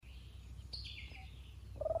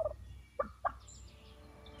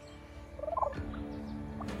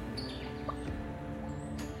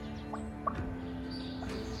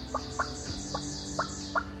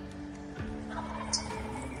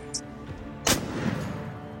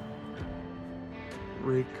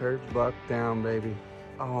Recurve buck down, baby.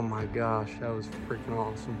 Oh my gosh, that was freaking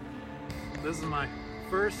awesome. This is my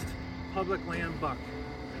first public land buck.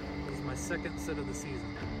 This is my second sit of the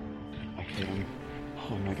season. I hit him.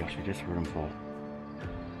 Oh my gosh, I just heard him fall.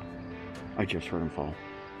 I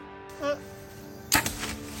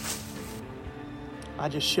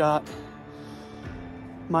just shot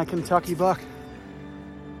my Kentucky buck.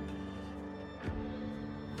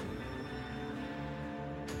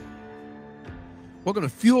 Welcome to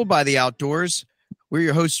Fueled by the Outdoors. We're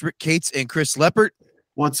your hosts, Rick Cates and Chris Leppert.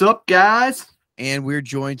 What's up, guys? And we're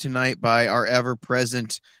joined tonight by our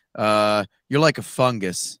ever-present, you're like a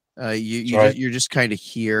fungus. You're just kind of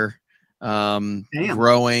here,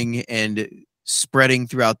 growing and spreading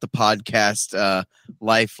throughout the podcast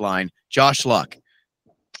lifeline. Josh Luck.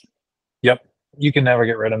 Yep. You can never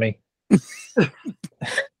get rid of me. It's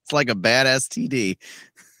like a bad STD.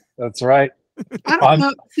 That's right. I don't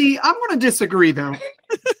know. See, I'm going to disagree, though.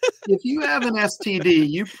 If you have an STD,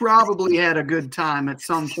 you probably had a good time at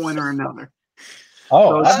some point or another.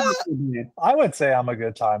 Oh, I would say I'm a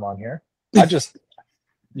good time on here.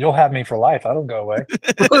 You'll have me for life. I don't go away.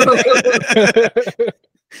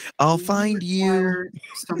 I'll find you.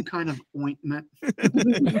 Some kind of ointment.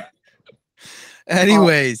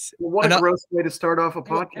 Anyways. What a gross way to start off a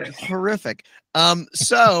podcast. Horrific.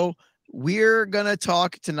 So we're going to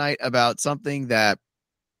talk tonight about something that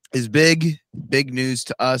is big news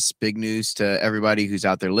to us, big news to everybody who's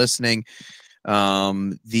out there listening.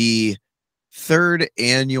 The third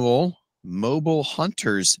annual Mobile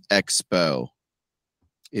Hunters Expo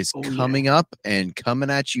is coming up and coming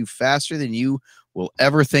at you faster than you will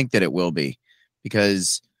ever think that it will be,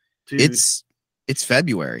 because it's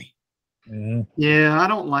February. Mm-hmm. Yeah, I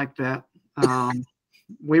don't like that.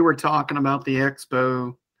 We were talking about the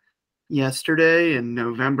expo yesterday in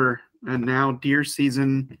November, and now deer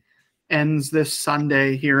season ends this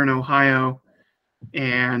Sunday here in Ohio,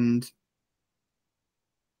 and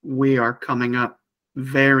we are coming up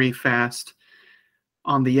very fast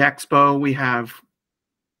on the expo. We have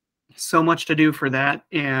so much to do for that,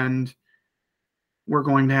 and we're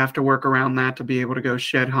going to have to work around that to be able to go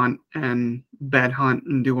shed hunt and bed hunt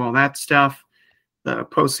and do all that stuff. The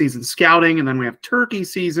postseason scouting, and then we have turkey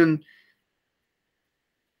season.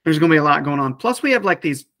 There's going to be a lot going on. Plus, we have like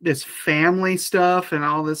this family stuff and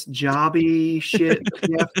all this jobby shit that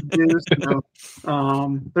we have to do.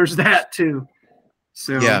 So, there's that too.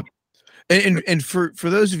 So yeah, and for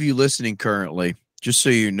those of you listening currently, just so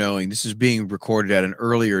you're knowing, this is being recorded at an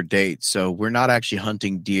earlier date, so we're not actually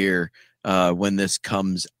hunting deer when this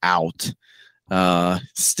comes out.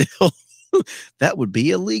 Still, that would be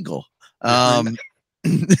illegal. But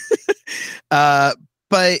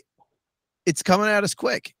it's coming at us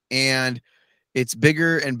quick, and it's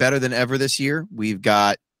bigger and better than ever this year. We've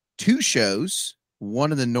got two shows,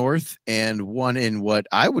 one in the north and one in what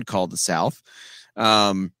I would call the south.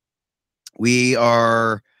 We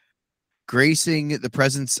are gracing the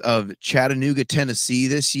presence of Chattanooga, Tennessee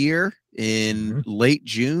this year in late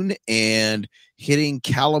June, and hitting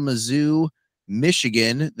Kalamazoo,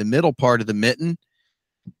 Michigan, the middle part of the mitten,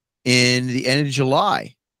 in the end of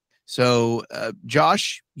July. So,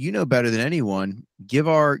 Josh, you know better than anyone. Give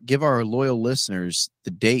our loyal listeners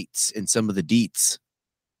the dates and some of the deets.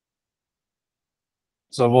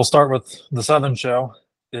 So we'll start with the Southern show.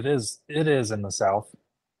 It is in the South.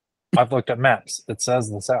 I've looked at maps. It says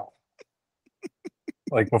the South.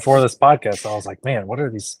 Like before this podcast, I was like, man, what are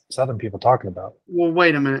these Southern people talking about? Well,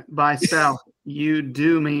 wait a minute. By South, you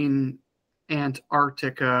do mean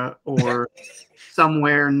Antarctica or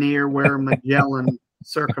somewhere near where Magellan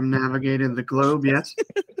circumnavigated the globe, yes?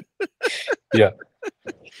 Yeah.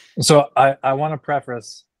 So I want to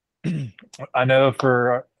preface, I know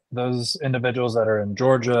for those individuals that are in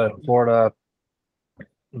Georgia and Florida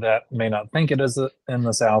that may not think it is in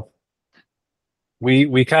the South,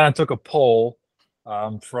 we kind of took a poll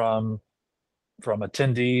from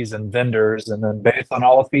attendees and vendors, and then based on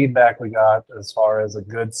all the feedback we got as far as a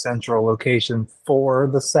good central location for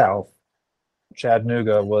the South,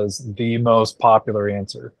 Chattanooga was the most popular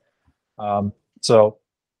answer. So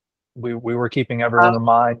we were keeping everyone in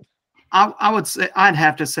mind. I would say, I'd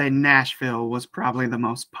have to say Nashville was probably the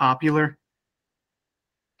most popular.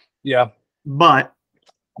 Yeah. But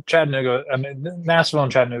Chattanooga, I mean, Nashville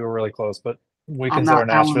and Chattanooga are really close, but we I'm consider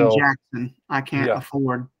not Nashville. Alan Jackson. I can't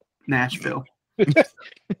afford Nashville. It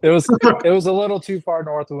was a little too far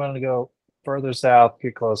north. We wanted to go further south,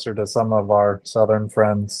 get closer to some of our Southern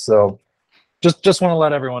friends. So just want to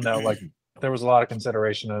let everyone know, like, there was a lot of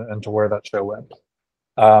consideration into where that show went.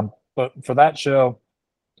 But for that show,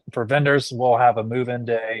 for vendors, we'll have a move-in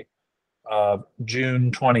day of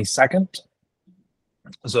June 22nd.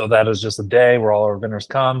 So that is just a day where all our vendors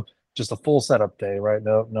come, just a full setup day, right?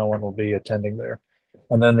 No one will be attending there.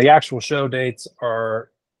 And then the actual show dates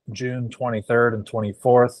are June 23rd and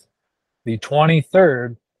 24th. The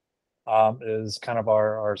 23rd is kind of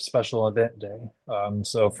our special event day.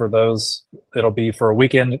 So for those, it'll be for a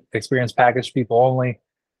weekend experience package people only.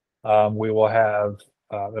 We will have,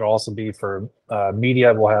 it'll also be for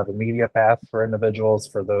media. We'll have a media path for individuals,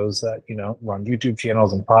 for those that, run YouTube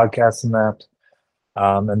channels and podcasts and that.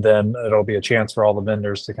 And then it'll be a chance for all the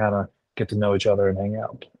vendors to kind of get to know each other and hang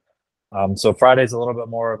out. So Friday's a little bit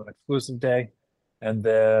more of an exclusive day. And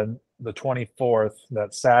then the 24th,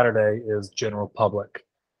 that Saturday, is general public.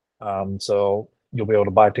 So you'll be able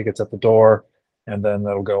to buy tickets at the door, and then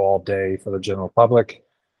that'll go all day for the general public.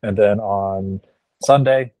 And then on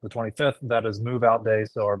Sunday, the 25th, that is move out day.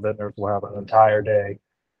 So our vendors will have an entire day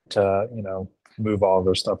to, move all of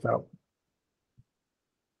their stuff out.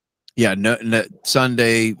 Yeah, no,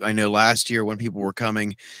 Sunday, I know last year when people were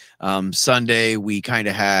coming, Sunday we kind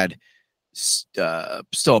of had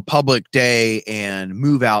still a public day and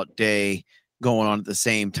move out day going on at the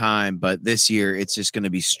same time, but this year it's just going to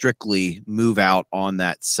be strictly move out on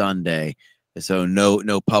that Sunday, so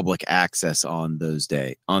no public access on those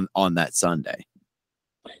on that Sunday.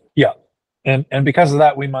 Yeah, and because of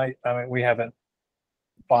that, we haven't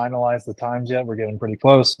finalized the times yet. We're getting pretty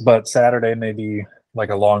close, but Saturday may be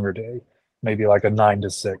like a longer day, maybe like a 9 to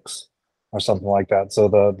 6 or something like that. So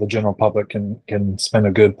the general public can spend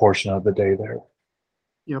a good portion of the day there.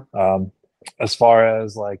 Yep. As far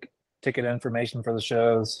as like ticket information for the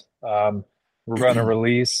shows, we're going to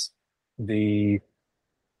release the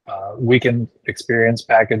weekend experience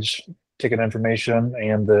package ticket information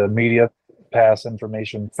and the media pass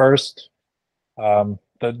information first.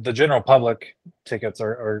 The general public tickets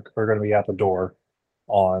are going to be at the door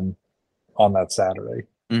on that Saturday.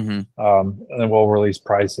 Mm-hmm. And then we'll release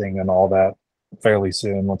pricing and all that fairly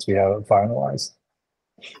soon once we have it finalized.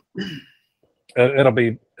 It'll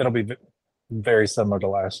be very similar to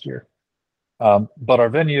last year. But our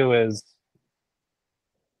venue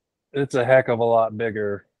it's a heck of a lot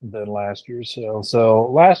bigger than last year's show. So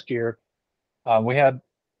last year, we had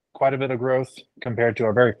quite a bit of growth compared to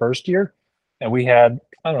our very first year. And we had,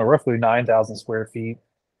 roughly 9,000 square feet,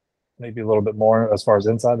 maybe a little bit more as far as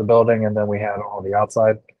inside the building. And then we had all the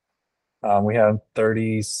outside. We had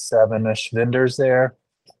 37-ish vendors there.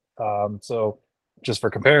 So just for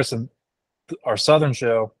comparison, our Southern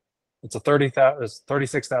show, it's a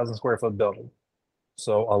 36,000 square foot building.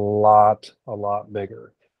 So a lot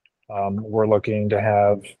bigger. We're looking to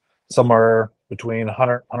have somewhere between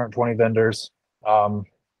 100, 120 vendors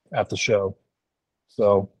at the show.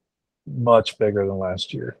 So much bigger than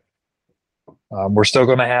last year. We're still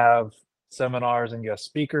going to have seminars and guest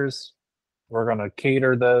speakers. We're going to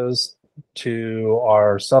cater those to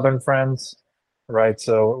our Southern friends, right?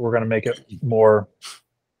 So we're going to make it more,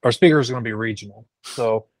 our speakers are going to be regional.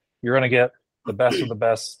 So you're going to get the best of the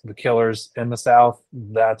best, the killers in the South.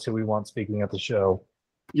 That's who we want speaking at the show.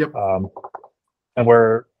 Yep. And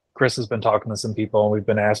Chris has been talking to some people, and we've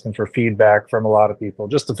been asking for feedback from a lot of people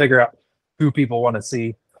just to figure out who people want to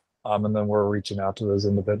see. And then we're reaching out to those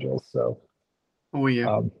individuals. So, oh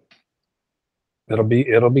yeah, it'll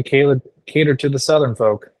be catered to the Southern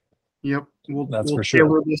folk. Yep, we'll for sure.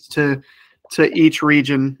 tailor this to each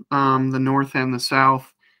region, the North and the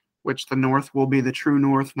South, which the North will be the true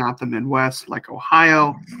North, not the Midwest like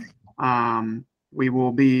Ohio. We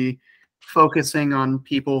will be focusing on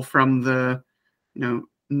people from the,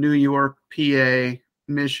 New York, PA,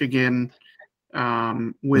 Michigan,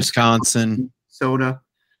 Wisconsin, Minnesota.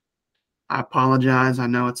 I apologize. I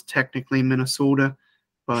know it's technically Minnesota,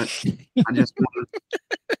 but I just want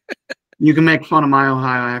you can make fun of my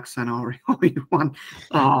Ohio accent all you want.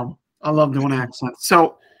 I love doing accents.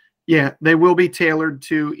 So, yeah, they will be tailored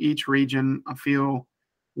to each region.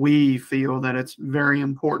 We feel that it's very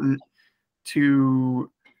important to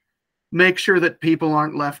make sure that people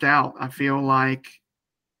aren't left out. I feel like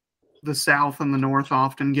the South and the North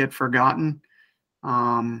often get forgotten.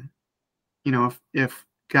 If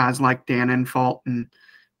guys like Dan Infalt and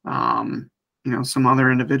some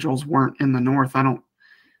other individuals weren't in the North, I don't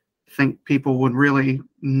think people would really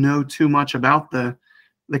know too much about the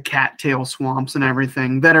cattail swamps and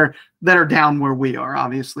everything that are down where we are.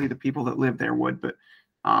 Obviously, the people that live there would, but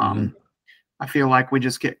I feel like we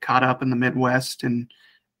just get caught up in the Midwest and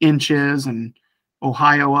inches and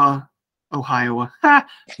Ohio. Ohio.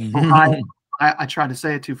 I tried to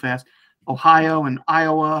say it too fast. Ohio and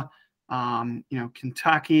Iowa.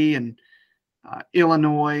 Kentucky and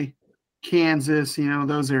Illinois, Kansas,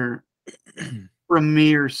 those are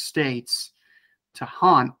premier states to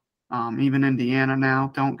hunt. Even Indiana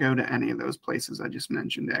now. Don't go to any of those places I just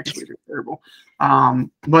mentioned. Actually, they're terrible.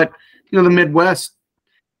 But the Midwest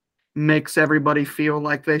makes everybody feel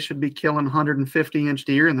like they should be killing 150-inch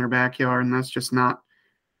deer in their backyard, and that's just not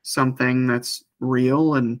something that's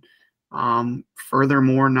real. And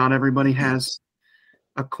furthermore, not everybody has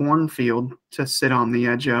a cornfield to sit on the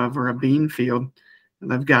edge of, or a bean field.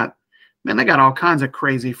 They got all kinds of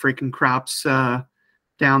crazy freaking crops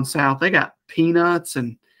down south. They got peanuts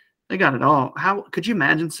and they got it all. How could you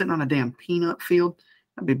imagine sitting on a damn peanut field?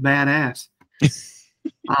 That'd be badass.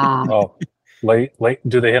 Late.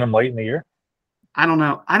 Do they hit them late in the year? I don't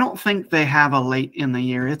know. I don't think they have a late in the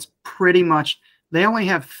year. It's pretty much, they only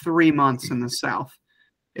have 3 months in the South.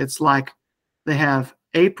 It's like they have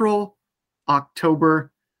April,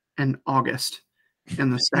 October, and August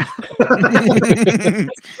in the South.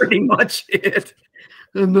 That's pretty much it.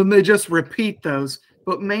 And then they just repeat those,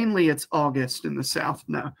 but mainly it's August in the South.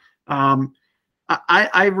 No.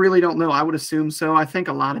 I really don't know. I would assume so. I think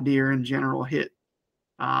a lot of deer in general hit,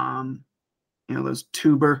 those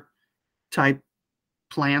tuber type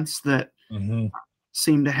plants that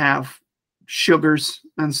seem to have sugars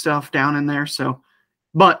and stuff down in there. So,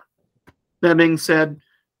 but that being said,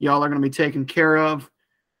 y'all are going to be taken care of.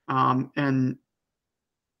 And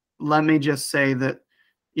let me just say that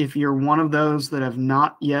if you're one of those that have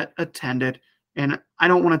not yet attended, and I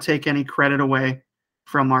don't want to take any credit away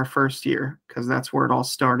from our first year, because that's where it all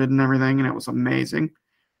started and everything, and it was amazing.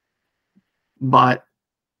 But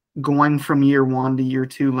going from year 1 to year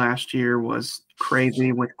 2 last year was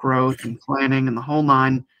crazy with growth and planning and the whole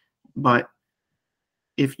nine. But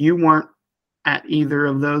if you weren't at either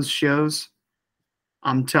of those shows,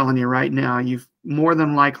 I'm telling you right now, you've more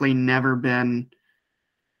than likely never been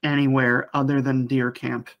anywhere other than deer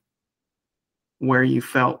camp where you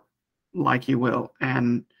felt like you will.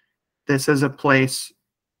 And this is a place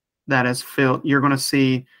that is filled. You're going to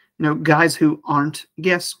see, guys who aren't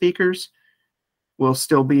guest speakers will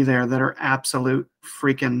still be there that are absolute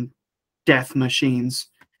freaking death machines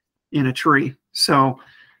in a tree. So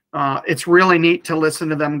it's really neat to listen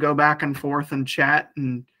to them go back and forth and chat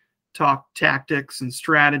and talk tactics and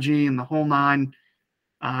strategy and the whole nine.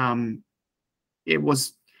 It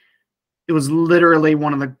was literally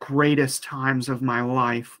one of the greatest times of my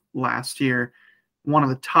life last year. One of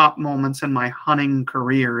the top moments in my hunting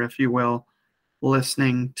career, if you will,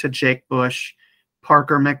 listening to Jake Bush,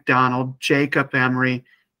 Parker McDonald, Jacob Emery,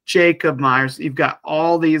 Jacob Myers. You've got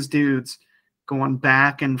all these dudes going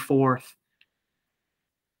back and forth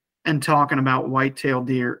and talking about whitetail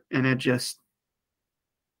deer, and it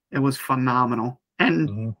was phenomenal.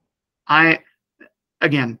 And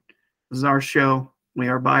again, this is our show. We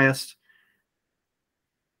are biased.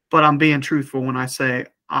 But I'm being truthful when I say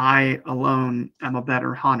I alone am a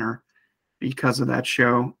better hunter because of that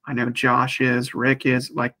show. I know Josh is, Rick is.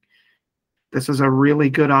 Like, this is a really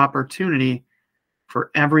good opportunity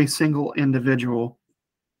for every single individual.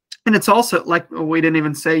 And it's also, like we didn't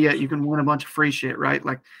even say yet, you can win a bunch of free shit, right?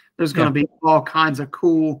 Like, there's going to be all kinds of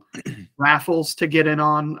cool raffles to get in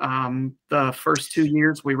on. The first 2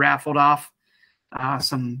 years we raffled off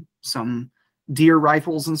some deer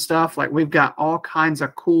rifles and stuff. Like, we've got all kinds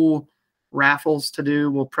of cool raffles to do.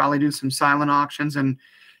 We'll probably do some silent auctions, and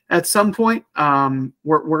at some point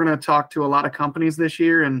we're going to talk to a lot of companies this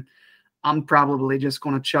year, and I'm probably just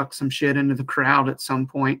going to chuck some shit into the crowd at some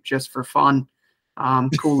point just for fun.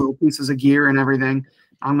 Cool little pieces of gear and everything.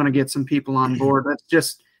 I'm going to get some people on board.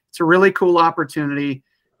 It's a really cool opportunity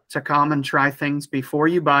to come and try things before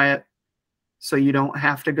you buy it, so you don't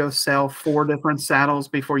have to go sell 4 different saddles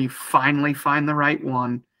before you finally find the right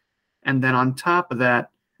one. And then on top of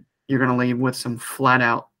that, you're going to leave with some flat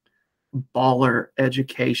out baller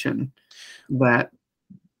education that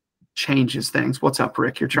changes things. What's up,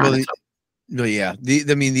 Rick? You're trying to. No, yeah.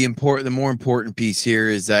 The more important piece here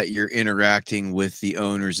is that you're interacting with the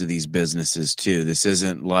owners of these businesses too. This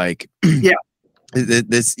isn't like,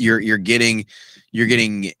 you're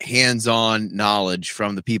getting hands-on knowledge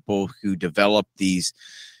from the people who develop these,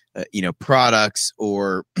 products,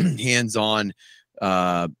 or hands-on,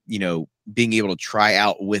 being able to try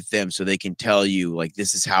out with them so they can tell you, like,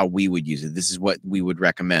 this is how we would use it. This is what we would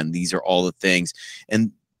recommend. These are all the things.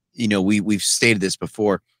 And, we've stated this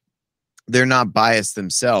before. They're not biased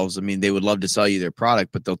themselves. I mean, they would love to sell you their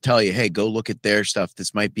product, but they'll tell you, hey, go look at their stuff.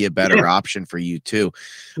 This might be a better option for you too.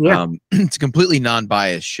 Yeah. It's a completely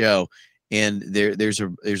non-biased show. And there's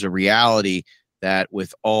a reality that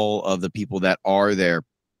with all of the people that are there,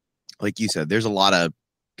 like you said, there's a lot of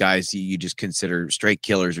guys you just consider straight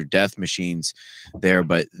killers or death machines there,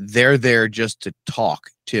 but they're there just to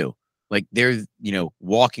talk too. Like they're,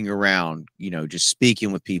 walking around, just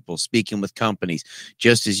speaking with people, speaking with companies,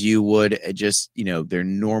 just as you would, just, they're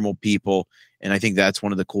normal people. And I think that's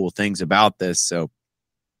one of the cool things about this. So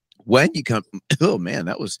when you come, oh man,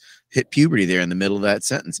 that was hit puberty there in the middle of that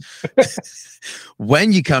sentence.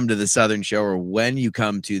 When you come to the Southern show, or when you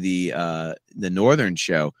come to the Northern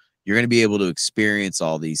show, you're going to be able to experience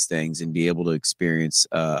all these things and be able to experience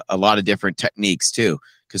a lot of different techniques too.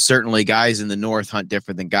 Because certainly guys in the North hunt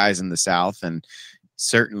different than guys in the South. And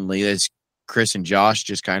certainly, as Chris and Josh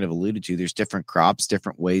just kind of alluded to, there's different crops,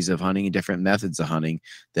 different ways of hunting, and different methods of hunting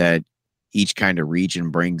that each kind of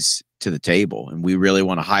region brings to the table. And we really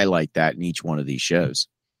want to highlight that in each one of these shows.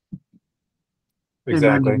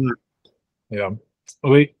 Exactly. Yeah.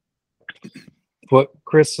 What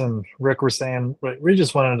Chris and Rick were saying, we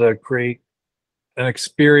just wanted to create an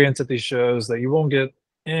experience at these shows that you won't get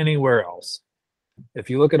anywhere else.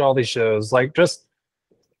 If you look at all these shows, like, just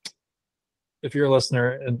if you're a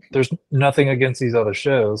listener, and there's nothing against these other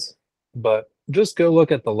shows, but just go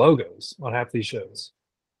look at the logos on half these shows.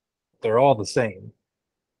 They're all the same.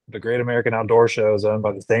 The Great American Outdoor Show is owned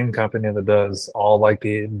by the same company that does all like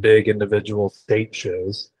the big individual state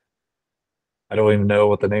shows. I don't even know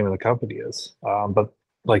what the name of the company is, but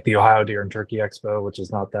like the Ohio Deer and Turkey Expo, which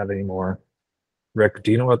is not that anymore. Rick,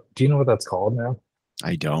 do you know what that's called now?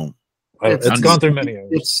 I don't. It's gone through many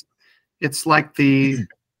owners. It's like the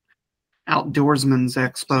Outdoorsman's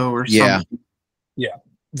Expo or Yeah. something. Yeah.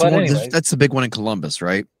 But anyway, that's the big one in Columbus,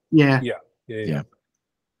 right? Yeah. Yeah.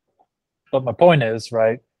 But my point is,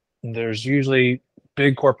 right, there's usually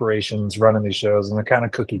big corporations running these shows, and they're kind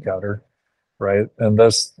of cookie cutter, right? And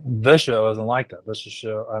this show isn't like that. This is a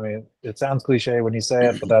show, I mean, it sounds cliche when you say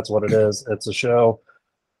it, but that's what it is. It's a show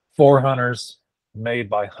for hunters, made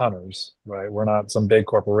by hunters, right? We're not some big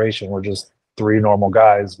corporation. We're just three normal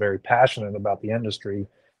guys very passionate about the industry.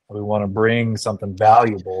 We want to bring something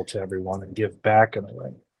valuable to everyone and give back in a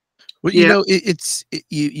way. Well,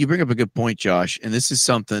 you bring up a good point, Josh. And this is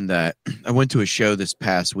something that I went to a show this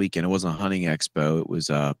past weekend. It wasn't a hunting expo. It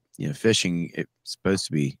was fishing. It's supposed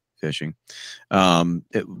to be fishing, but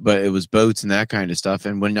it was boats and that kind of stuff.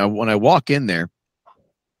 And when I walk in there,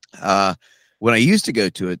 when I used to go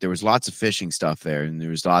to it, there was lots of fishing stuff there, and there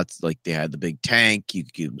was lots, like, they had the big tank. You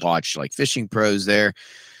could watch like fishing pros there.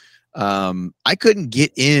 I couldn't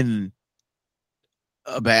get in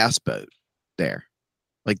a bass boat there.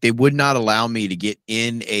 Like, they would not allow me to get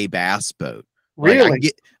in a bass boat.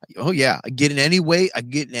 Really? I get in any way. I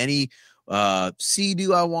get in any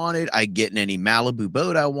Sea-Doo I wanted. I get in any Malibu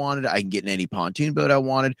boat I wanted. I can get in any pontoon boat I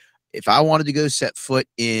wanted. If I wanted to go set foot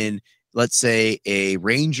in, let's say, a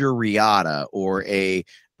Ranger Riata or a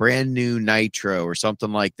brand new Nitro or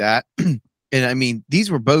something like that. And I mean,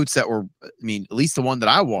 these were boats that were, at least the one that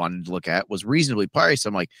I wanted to look at was reasonably priced.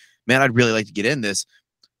 I'm like, man, I'd really like to get in this.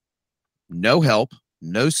 No help,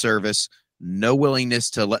 no service, no willingness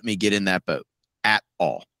to let me get in that boat at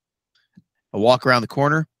all. I walk around the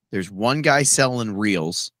corner. There's one guy selling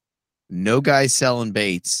reels, no guy selling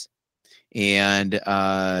baits, and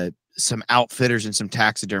some outfitters and some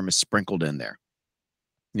taxidermists sprinkled in there.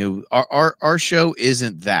 Our show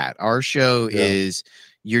isn't that. Our show is,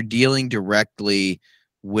 you're dealing directly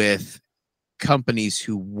with companies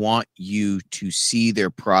who want you to see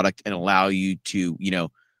their product and allow you to,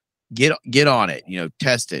 get on it,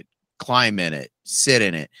 test it, climb in it, sit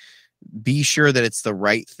in it, be sure that it's the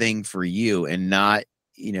right thing for you, and not,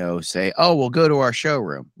 say, oh, we'll go to our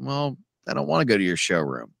showroom. Well, I don't want to go to your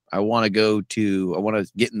showroom. I want to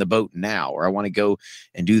get in the boat now, or I want to go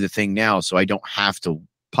and do the thing now, so I don't have to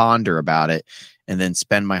ponder about it and then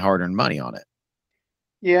spend my hard-earned money on it.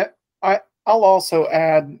 Yeah, I'll also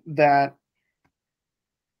add that,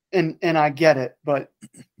 and I get it, but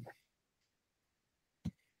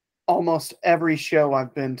almost every show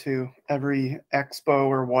I've been to, every expo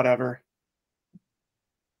or whatever,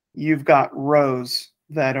 you've got rows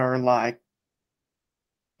that are like,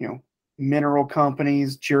 mineral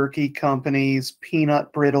companies, jerky companies,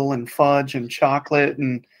 peanut brittle and fudge and chocolate,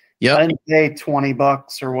 and I didn't pay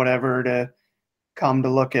 $20 or whatever to come to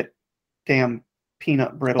look at damn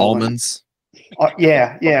peanut brittle almonds.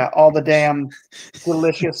 Yeah, all the damn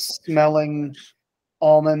delicious smelling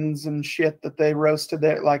almonds and shit that they roasted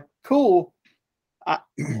there. Like, cool. I'm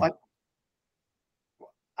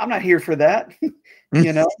not here for that.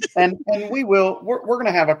 And we're going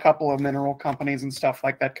to have a couple of mineral companies and stuff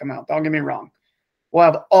like that come out. Don't get me wrong. We'll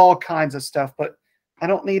have all kinds of stuff, but I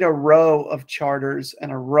don't need a row of charters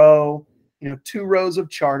and a row, 2 rows of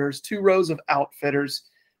charters, 2 rows of outfitters,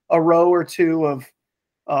 a row or 2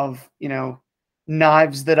 of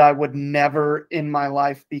knives that I would never in my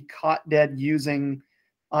life be caught dead using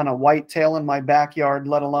on a whitetail in my backyard,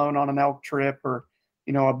 let alone on an elk trip or,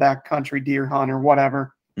 a backcountry deer hunt or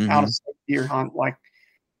whatever, out of state deer hunt. Like,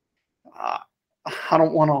 I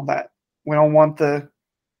don't want all that. We don't want the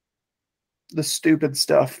stupid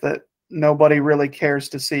stuff that nobody really cares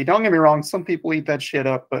to see. Don't get me wrong. Some people eat that shit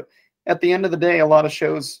up, but at the end of the day, a lot of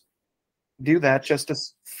shows do that just to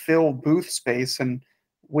fill booth space. And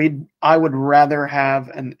I would rather have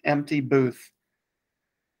an empty booth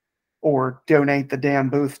or donate the damn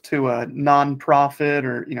booth to a nonprofit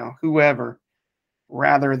or, whoever,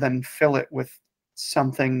 rather than fill it with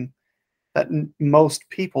something that most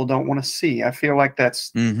people don't want to see. I feel like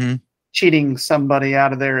that's cheating somebody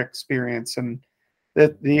out of their experience. And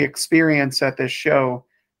the experience at this show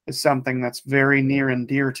is something that's very near and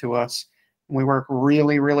dear to us. We work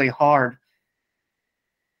really, really hard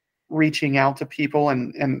reaching out to people,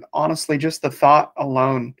 and honestly, just the thought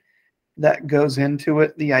alone that goes into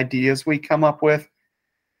it, the ideas we come up with.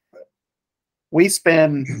 We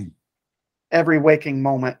spend every waking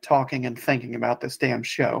moment talking and thinking about this damn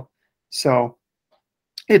show. So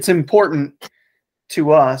it's important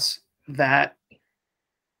to us that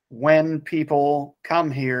when people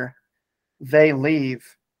come here, they leave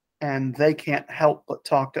and they can't help but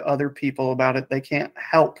talk to other people about it. They can't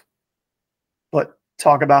help but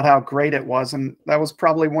talk about how great it was. And that was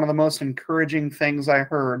probably one of the most encouraging things I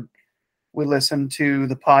heard. We listened to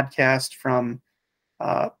the podcast from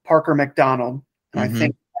Parker McDonald. And I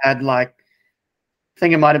think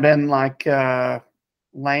it might have been like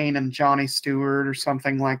Lane and Johnny Stewart or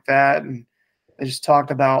something like that. And they just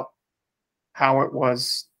talked about how it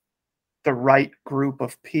was the right group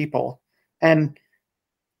of people. And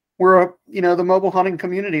the mobile hunting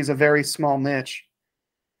community is a very small niche,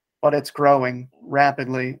 but it's growing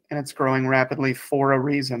rapidly, and it's growing rapidly for a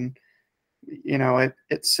reason.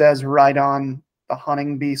 It says right on the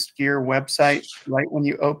Hunting Beast Gear website, right when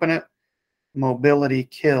you open it, mobility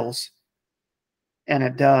kills. And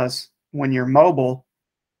it does. When you're mobile,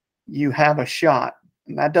 you have a shot.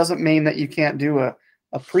 And that doesn't mean that you can't do a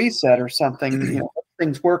preset or something.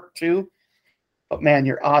 Things work too. But man,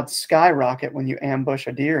 your odds skyrocket when you ambush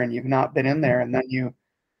a deer and you've not been in there, and then you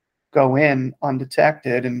go in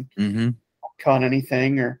undetected and caught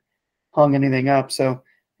anything or hung anything up. So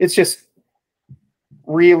it's just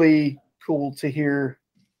really cool to hear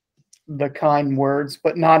the kind words,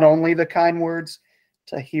 but not only the kind words,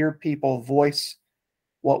 to hear people voice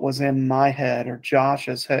what was in my head or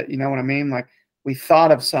Josh's head. You know what I mean? Like, we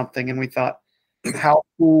thought of something and we thought, how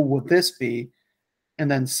cool would this be? And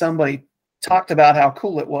then somebody talked about how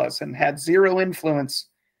cool it was and had zero influence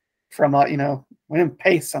from, we didn't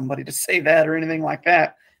pay somebody to say that or anything like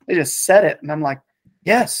that. They just said it. And I'm like,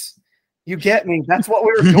 yes, you get me. That's what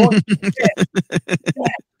we were going to get.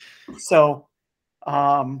 So,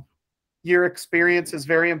 your experience is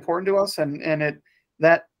very important to us. And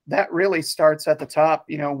that really starts at the top.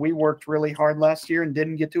 We worked really hard last year and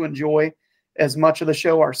didn't get to enjoy as much of the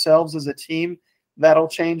show ourselves as a team. That'll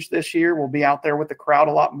change this year. We'll be out there with the crowd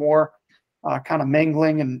a lot more, kind of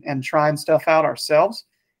mingling and trying stuff out ourselves.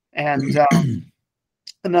 And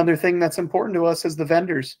another thing that's important to us is the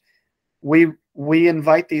vendors. We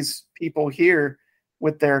invite these people here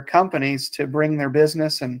with their companies to bring their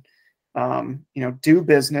business and do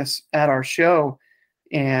business at our show,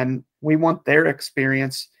 and we want their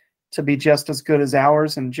experience to be just as good as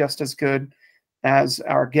ours and just as good as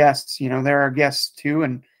our guests. They're our guests too,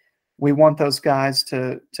 and we want those guys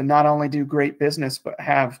to not only do great business but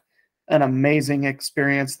have an amazing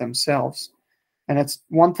experience themselves. And it's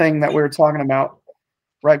one thing that we were talking about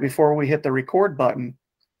right before we hit the record button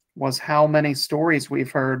was how many stories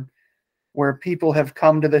we've heard where people have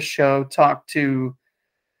come to the show, talked to,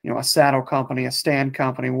 a saddle company, a stand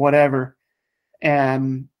company, whatever,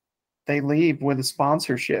 and they leave with a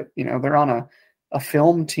sponsorship. They're on a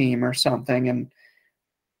film team or something. And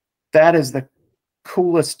that is the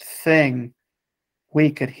coolest thing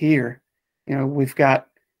we could hear. We've got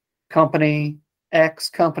company X,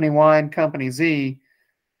 company Y, and company Z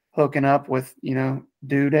hooking up with,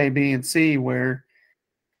 dude A, B, and C, where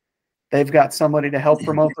they've got somebody to help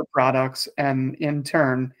promote the products, and in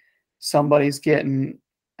turn, somebody's getting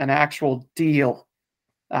an actual deal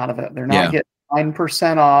out of it. They're not getting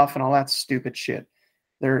 9% off and all that stupid shit.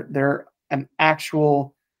 They're an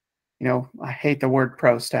actual, I hate the word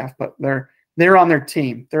pro staff, but they're on their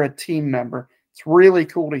team. They're a team member. It's really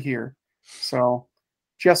cool to hear. So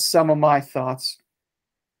just some of my thoughts.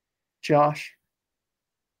 Josh?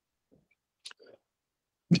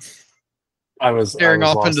 I was staring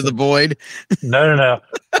off into the void. No.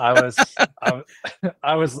 I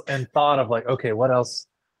was in thought of like, okay, what else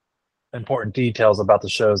important details about the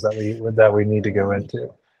shows that we need to go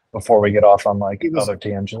into. before we get off on like He was- other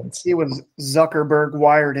tangents. He was Zuckerberg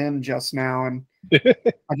wired in just now, and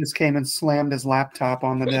I just came and slammed his laptop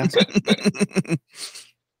on the desk.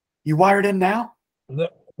 You wired in now?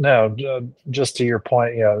 No, just to your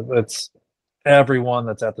point, yeah, it's everyone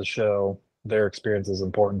that's at the show. Their experience is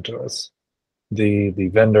important to us. The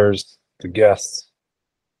vendors, the guests,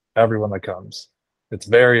 everyone that comes. It's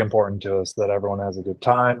very important to us that everyone has a good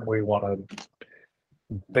time. We want to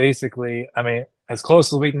basically, I mean, as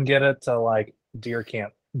close as we can get it to like deer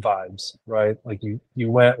camp vibes, right? Like you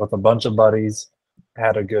went with a bunch of buddies,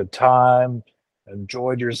 had a good time,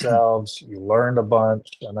 enjoyed yourselves, you learned a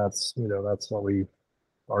bunch, and that's what we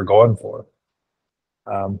are going for.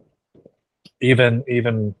 Even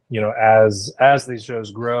as these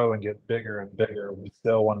shows grow and get bigger and bigger, we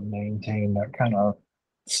still want to maintain that kind of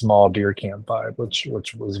small deer camp vibe, which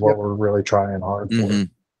was what we're really trying hard for. Mhm.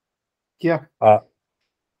 Yeah.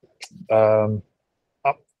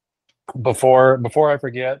 Before I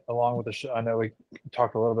forget, along with the show, I know we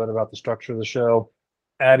talked a little bit about the structure of the show.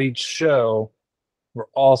 At each show, we're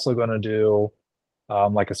also going to do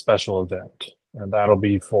like a special event, and that'll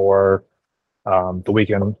be for the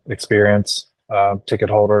weekend experience, ticket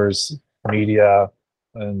holders, media,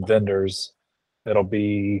 and vendors. It'll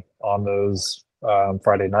be on those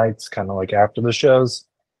Friday nights, kind of like after the shows.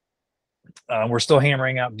 We're still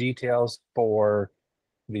hammering out details for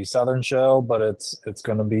the Southern show, but it's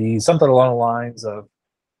going to be something along the lines of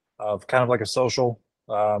kind of like a social.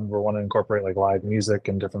 We want to incorporate like live music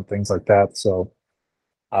and different things like that. So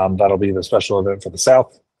that'll be the special event for the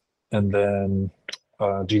South. And then,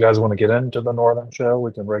 do you guys want to get into the Northern show?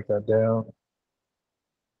 We can break that down.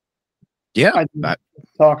 Yeah, I I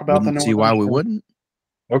talk about the wouldn't see why Northern we show. wouldn't.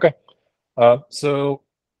 Okay. So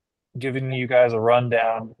giving you guys a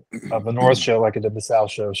rundown of the North show like I did the South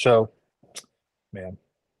show. So, man,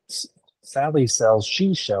 Sally sells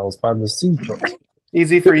she shells by the seashore.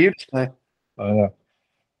 Easy for you to say. I know.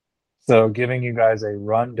 So giving you guys a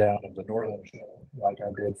rundown of the Northern show like I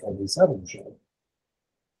did for the Southern show.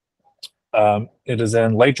 It is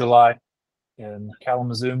in late July in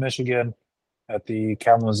Kalamazoo, Michigan, at the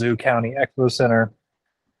Kalamazoo County Expo Center.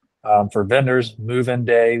 For vendors, move-in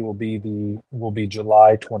day will be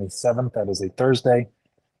July 27th. That is a Thursday.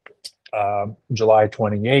 July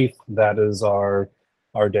 28th. That is our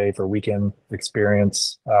day for weekend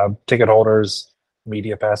experience. Ticket holders,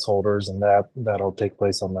 media pass holders, and that'll take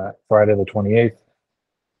place on that Friday the 28th.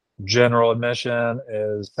 General admission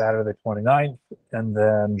is Saturday the 29th, and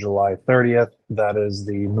then July 30th. That is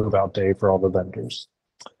the move-out day for all the vendors.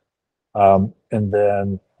 And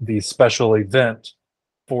then the special event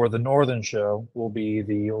for the Northern show will be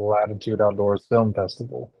the Latitude Outdoors Film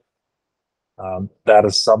Festival. That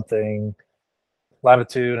is something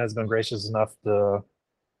Latitude has been gracious enough to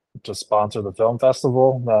sponsor the film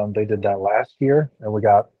festival. They did that last year, and we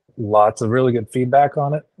got lots of really good feedback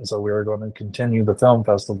on it. And so we are going to continue the film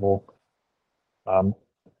festival.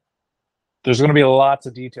 There's going to be lots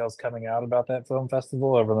of details coming out about that film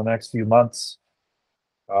festival over the next few months.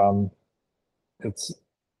 It's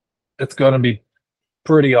going to be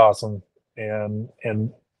pretty awesome and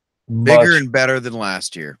Bigger and better than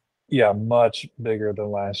last year. Yeah, much bigger than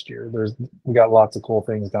last year. We got lots of cool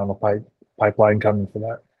things down the pipeline coming for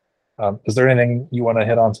that. Is there anything you want to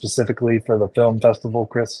hit on specifically for the film festival,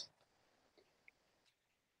 Chris?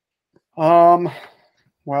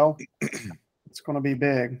 Well, it's going to be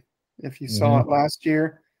big. If you saw it last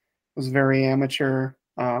year, it was very amateur.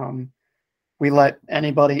 We let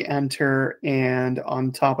anybody enter, and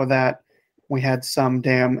on top of that, we had some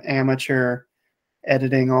damn amateur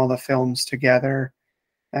editing all the films together,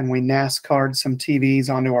 and we NASCAR'd some TVs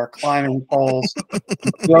onto our climbing poles,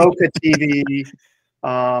 broke a TV. It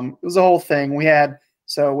was a whole thing.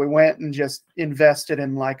 So we went and just invested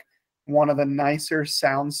in like one of the nicer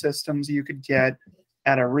sound systems you could get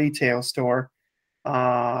at a retail store.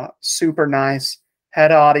 Super nice.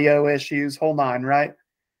 Had audio issues, whole nine, right?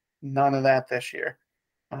 None of that this year.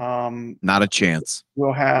 Not a chance.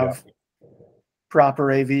 We'll have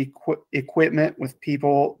proper AV equipment with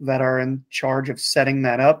people that are in charge of setting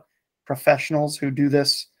that up, professionals who do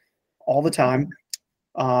this all the time.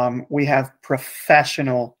 We have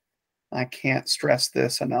professional, I can't stress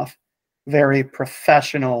this enough, very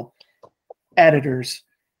professional editors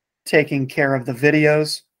taking care of the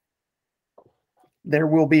videos. There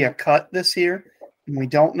will be a cut this year, and we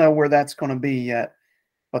don't know where that's going to be yet,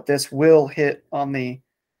 but this will hit on the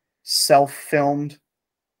self-filmed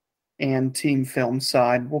and team film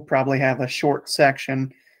side. We'll probably have a short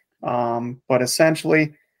section, but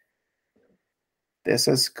essentially this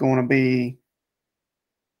is going to be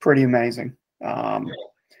pretty amazing.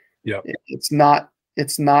 It's not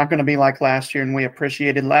it's not going to be like last year, and we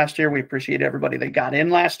appreciated last year. We appreciate everybody that got in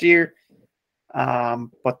last year.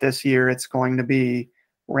 But this year it's going to be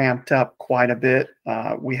ramped up quite a bit.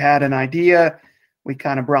 We had an idea. We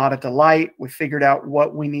kind of brought it to light. We figured out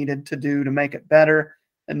what we needed to do to make it better.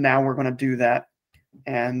 And now we're going to do that.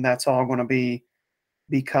 And that's all going to be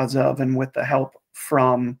because of and with the help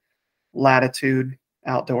from Latitude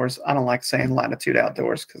Outdoors. I don't like saying Latitude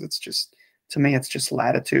Outdoors because it's just, to me, it's just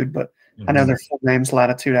Latitude, but I know their full name's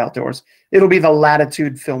Latitude Outdoors. It'll be the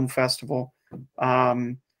Latitude Film Festival.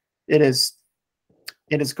 It is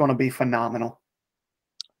going to be phenomenal.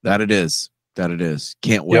 That it is.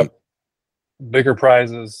 Can't wait. Yep. Bigger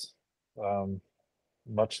prizes,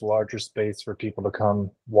 much larger space for people to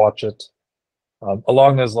come watch it.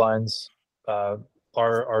 Along those lines,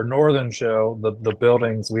 our northern show, the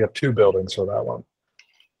buildings, we have 2 buildings for that one.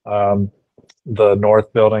 The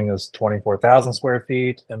north building is 24,000 square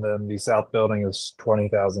feet, and then the south building is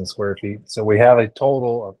 20,000 square feet. So we have a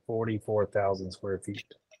total of 44,000 square feet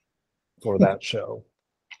for that show.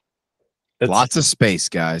 Lots of space,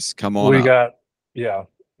 guys. Come on. We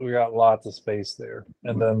got lots of space there.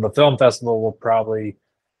 And then the film festival will probably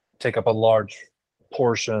take up a large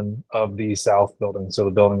portion of the south building. So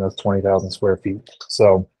the building is 20,000 square feet.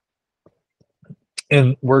 So,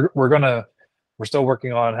 and we're still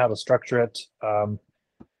working on how to structure it.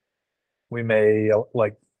 We may or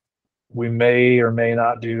may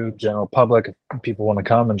not do general public. If people want to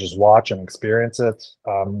come and just watch and experience it,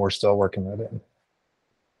 we're still working that in.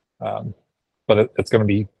 But it's going to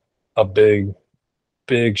be a big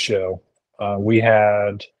show. We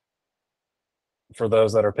had, for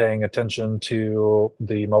those that are paying attention to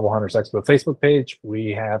the Mobile Hunters Expo Facebook page,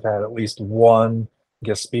 we have had at least one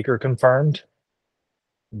guest speaker confirmed.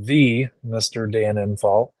 The Mr. Dan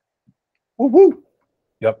Infalt. Woo-hoo.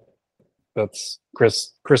 Yep. That's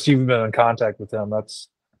Chris. Chris, you've been in contact with him. That's,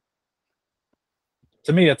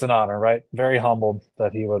 to me, it's an honor, right? Very humbled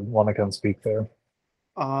that he would want to come speak there.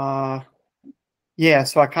 Yeah,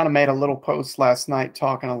 so I kind of made a little post last night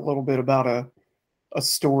talking a little bit about a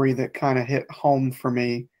story that kind of hit home for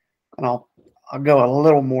me, and I'll go a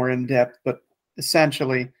little more in depth, but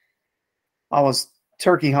essentially I was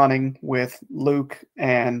turkey hunting with Luke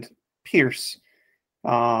and Pierce.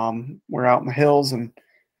 We're out in the hills and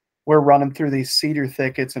we're running through these cedar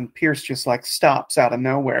thickets, and Pierce just like stops out of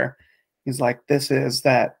nowhere. He's like, "This is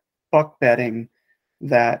that buck bedding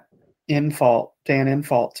that Dan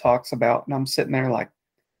Infalt talks about." And I'm sitting there like,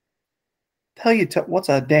 what's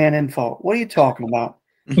a Dan Infalt? What are you talking about?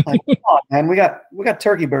 Like, come on, man, we got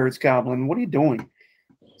turkey birds gobbling. What are you doing?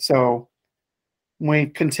 So we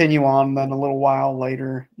continue on. Then a little while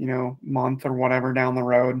later, month or whatever down the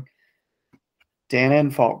road, Dan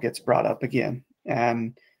Infalt gets brought up again,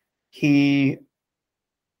 and he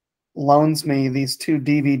loans me these 2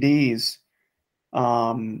 DVDs.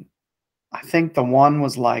 I think the one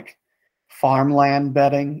was like farmland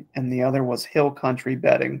bedding and the other was hill country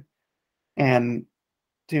bedding. And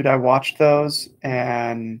dude, I watched those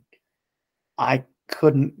and I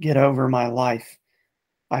couldn't get over my life.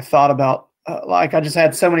 I thought about I just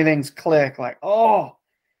had so many things click, like, oh,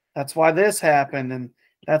 that's why this happened, and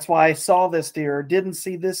that's why I saw this deer or didn't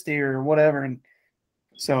see this deer or whatever. And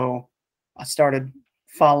so I started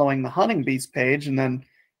following the Hunting Beast page, and then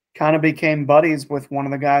kind of became buddies with one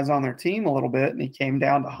of the guys on their team a little bit, and he came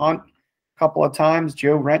down to hunt a couple of times,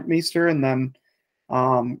 Joe Rentmeester, and then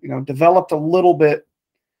developed a little bit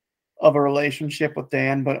of a relationship with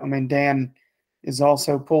Dan. But I mean, Dan is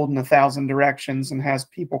also pulled in 1,000 directions and has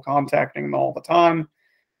people contacting him all the time.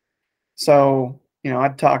 So,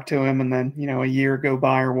 I'd talk to him, and then, a year go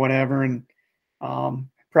by or whatever, and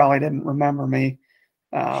probably didn't remember me,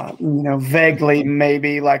 vaguely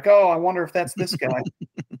maybe like, oh, I wonder if that's this guy.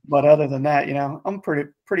 But other than that, I'm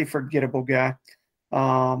pretty forgettable guy.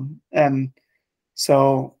 And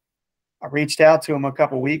so I reached out to him a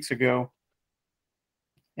couple weeks ago,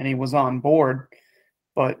 and he was on board,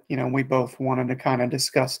 but, we both wanted to kind of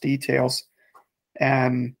discuss details.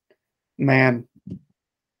 And man,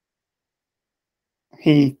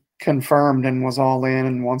 he confirmed and was all in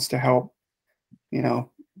and wants to help,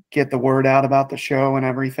 get the word out about the show and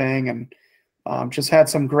everything. And just had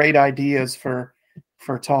some great ideas for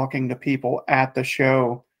talking to people at the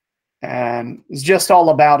show, and it's just all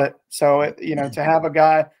about it. So, to have a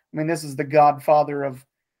guy, I mean, this is the godfather of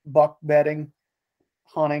buck bedding,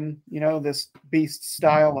 hunting, this beast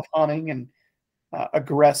style of hunting and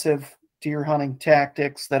aggressive deer hunting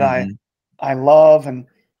tactics that I love. And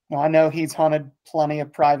I know he's hunted plenty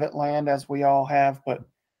of private land, as we all have, but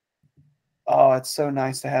oh, it's so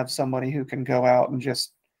nice to have somebody who can go out and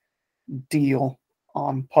just deal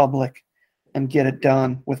on public. and get it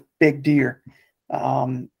done with big deer.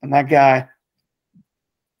 And that guy,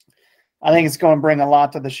 I think it's going to bring a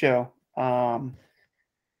lot to the show. I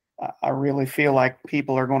really feel like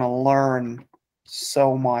people are going to learn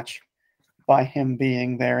so much by him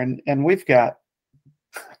being there. And we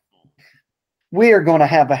are going to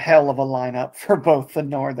have a hell of a lineup for both the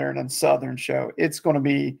Northern and Southern show. It's going to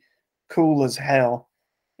be cool as hell.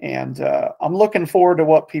 And I'm looking forward to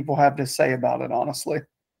what people have to say about it, honestly.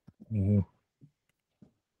 Mm-hmm.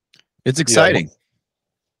 It's exciting.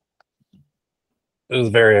 It was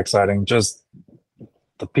very exciting. Just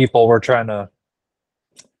the people we're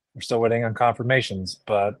still waiting on confirmations,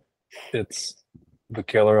 but it's the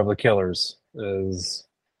killer of the killers is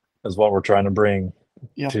what we're trying to bring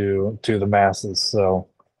to the masses. So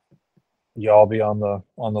y'all be on the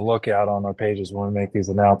lookout on our pages when we make these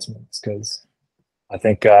announcements, because I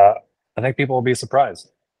think people will be surprised.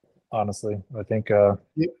 Honestly, I think they'll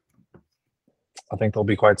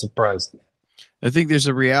be quite surprised. I think there's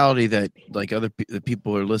a reality that like the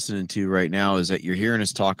people are listening to right now is that you're hearing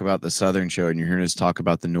us talk about the Southern show and you're hearing us talk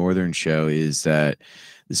about the Northern show, is that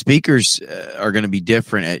the speakers are going to be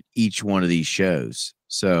different at each one of these shows.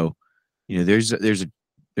 So, there's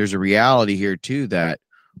a reality here too, that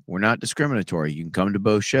we're not discriminatory. You can come to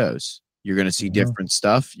both shows. You're going to see different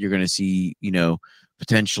stuff. You're going to see,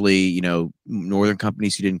 potentially, Northern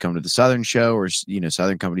companies who didn't come to the Southern show, or,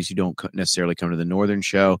 Southern companies who don't necessarily come to the Northern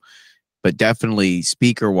show. But definitely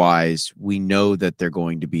speaker wise, we know that they're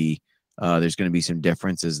going to be, there's going to be some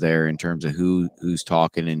differences there in terms of who's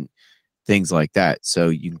talking and things like that. So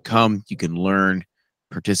you can come, you can learn,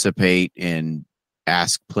 participate, and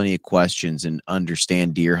ask plenty of questions and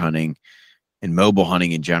understand deer hunting and mobile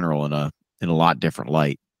hunting in general in a lot different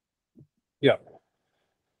light. Yeah.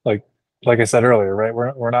 Like I said earlier, right?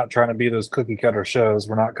 We're not trying to be those cookie cutter shows.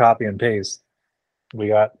 We're not copy and paste. We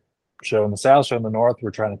got show in the South, show in the North.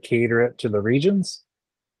 We're trying to cater it to the regions,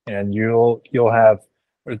 and you'll have,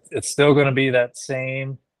 it's still going to be that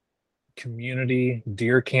same community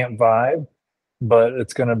deer camp vibe, but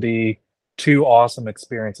it's going to be two awesome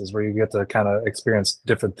experiences where you get to kind of experience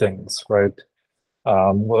different things, right?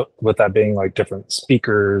 With that being like different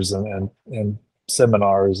speakers and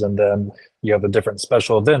seminars, and then you have the different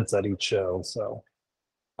special events at each show. So,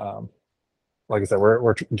 like I said,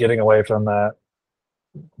 we're getting away from that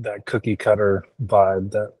cookie cutter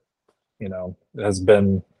vibe that has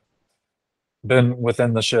been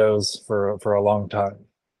within the shows for a long time.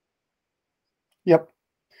 Yep.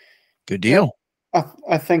 Good deal.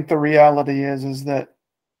 I think the reality is that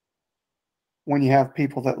when you have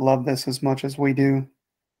people that love this as much as we do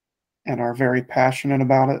and are very passionate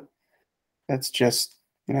about it, it's just,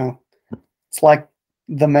 it's like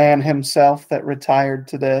the man himself that retired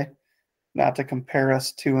today. Not to compare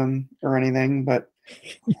us to him or anything, but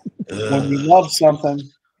when you love something,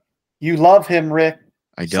 you love him, Rick.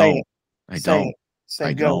 I don't. I don't.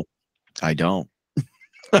 I don't.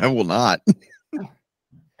 I will not.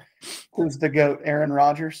 Who's the GOAT? Aaron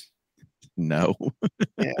Rodgers? No.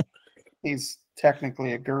 Yeah. He's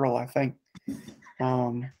technically a girl, I think.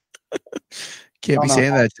 Can't be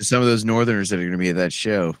saying that to some of those Northerners that are going to be at that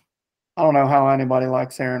show. I don't know how anybody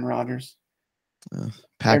likes Aaron Rodgers.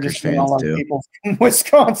 Packers fans do. People from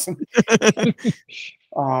Wisconsin.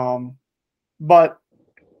 But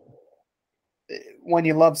when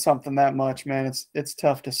you love something that much, man, it's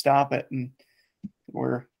tough to stop it, and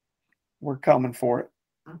we're coming for it.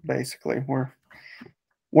 Basically,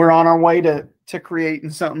 we're on our way to creating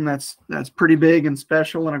something that's pretty big and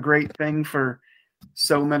special and a great thing for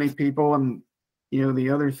so many people. And the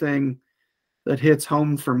other thing that hits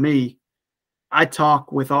home for me, I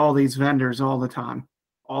talk with all these vendors all the time.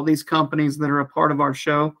 All these companies that are a part of our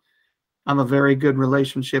show, I have a very good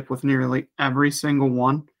relationship with nearly every single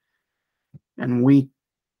one. And we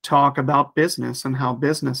talk about business and how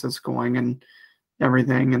business is going and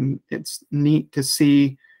everything. And it's neat to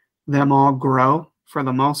see them all grow. For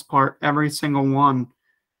the most part, every single one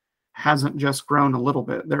hasn't just grown a little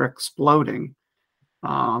bit. They're exploding,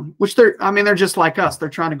 which they're just like us. They're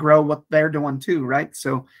trying to grow what they're doing too, right?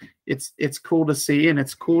 So it's cool to see, and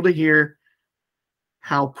it's cool to hear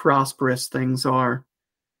how prosperous things are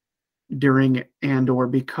during and or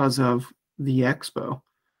because of the expo.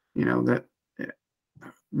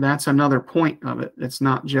 That's another point of it. It's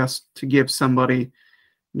not just to give somebody,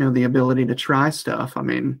 the ability to try stuff. I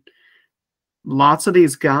mean, lots of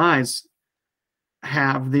these guys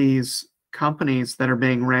have these companies that are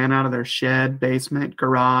being ran out of their shed, basement,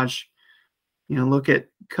 garage. Look at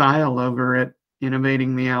Kyle over at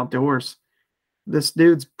Innovating the Outdoors. This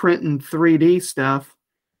dude's printing 3D stuff,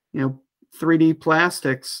 3D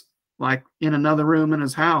plastics, like in another room in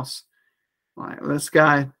his house. Like, this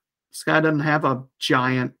guy doesn't have a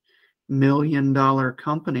giant $1 million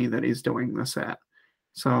company that he's doing this at.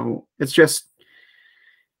 So it's just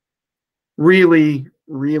really,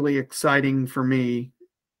 really exciting for me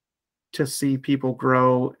to see people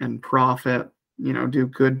grow and profit, do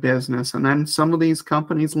good business. And then some of these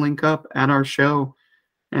companies link up at our show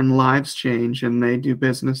and lives change and they do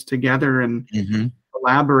business together and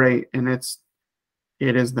collaborate. And it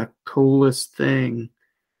is the coolest thing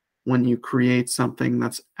when you create something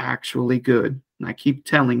that's actually good. And I keep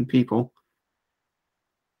telling people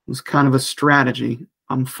it was kind of a strategy.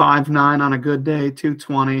 I'm 5'9" on a good day,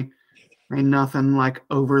 220. Ain't nothing like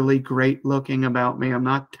overly great looking about me. I'm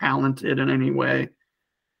not talented in any way.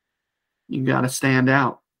 You got to stand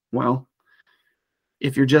out. Well,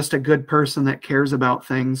 if you're just a good person that cares about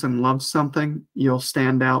things and loves something, you'll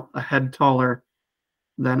stand out a head taller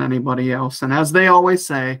than anybody else. And as they always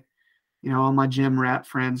say, all my gym rat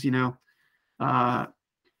friends,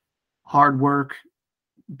 hard work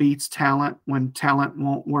beats talent when talent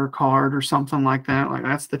won't work hard or something like that. Like,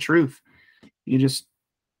 that's the truth. You just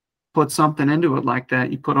put something into it like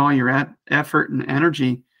that. You put all your effort and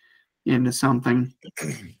energy into something,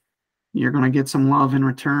 you're going to get some love in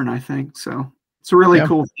return, I think. So it's a really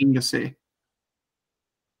cool thing to see.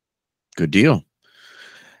 Good deal.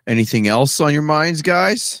 Anything else on your minds,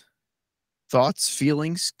 guys? Thoughts,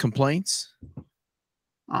 feelings, complaints?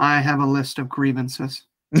 I have a list of grievances.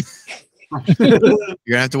 You're going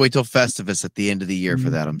to have to wait till Festivus at the end of the year for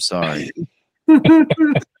that. I'm sorry.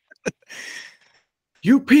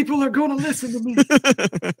 You people are going to listen to me.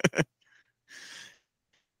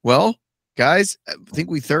 Well, guys, I think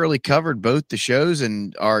we thoroughly covered both the shows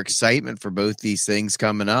and our excitement for both these things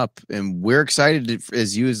coming up. And we're excited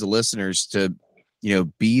as you, as the listeners, to,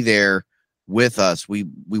 be there with us. We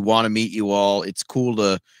want to meet you all. It's cool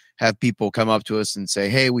to have people come up to us and say,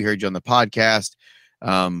 hey, we heard you on the podcast.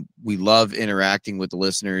 We love interacting with the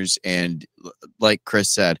listeners. And like Chris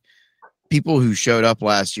said, people who showed up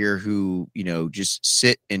last year who, just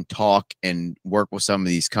sit and talk and work with some of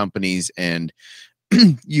these companies and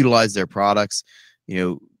utilize their products,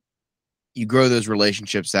 you grow those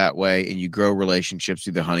relationships that way, and you grow relationships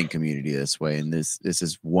through the hunting community this way. And this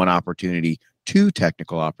is one opportunity, 2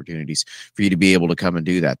 technical opportunities for you to be able to come and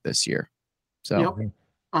do that this year. So,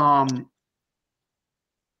 I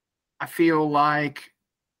feel like,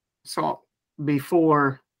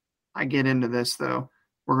 before I get into this though,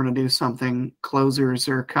 we're going to do something. Closers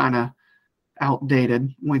are kind of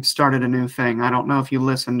outdated. We've started a new thing. I don't know if you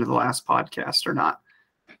listened to the last podcast or not,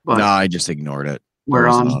 but no, I just ignored it. We're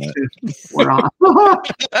on to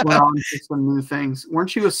some new things.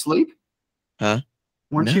 Weren't you asleep? Huh?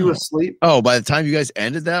 Weren't you asleep? Oh, by the time you guys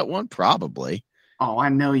ended that one, probably. Oh, I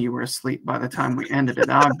know you were asleep by the time we ended it.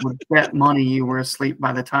 I would bet money you were asleep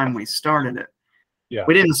by the time we started it. Yeah.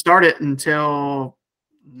 We didn't start it until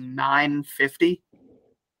 9:50.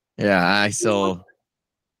 Yeah,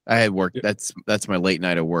 I had work. That's my late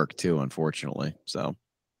night of work too, unfortunately. So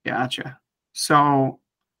Gotcha. So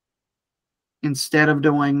instead of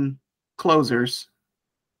doing closers,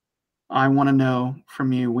 I want to know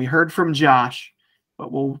from you. We heard from Josh,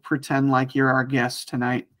 but we'll pretend like you're our guest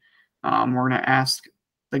tonight. We're going to ask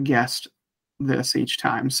the guest this each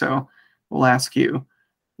time. So we'll ask you,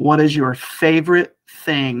 what is your favorite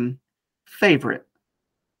thing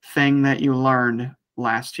that you learned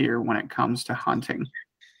last year when it comes to hunting?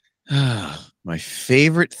 My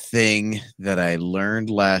favorite thing that I learned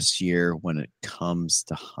last year when it comes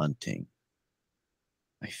to hunting.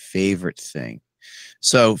 My favorite thing.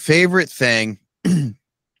 So favorite thing and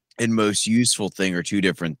most useful thing are 2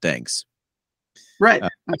 different things. Right.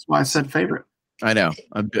 That's why I said favorite. I know.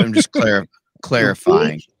 I'm just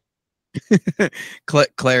clarifying.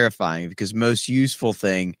 Clarifying, because most useful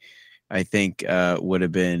thing, I think, would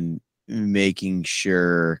have been making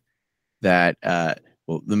sure that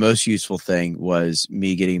the most useful thing was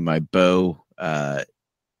me getting my bow, my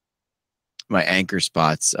anchor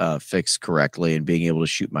spots fixed correctly and being able to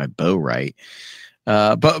shoot my bow right.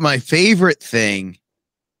 But my favorite thing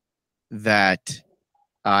that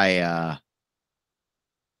I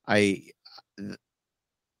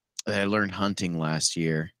learned hunting last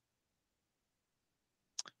year.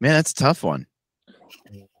 Man, that's a tough one.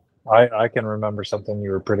 I can remember something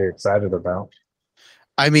you were pretty excited about.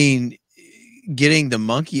 I mean, getting the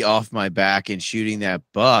monkey off my back and shooting that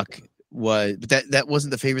buck but that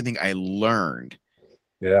wasn't the favorite thing I learned.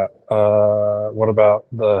 Yeah. What about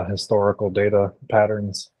the historical data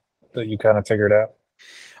patterns that you kind of figured out?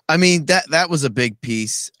 I mean, that was a big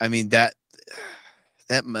piece. I mean, that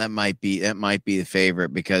might be the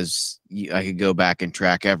favorite, because I could go back and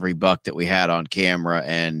track every buck that we had on camera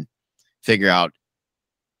and figure out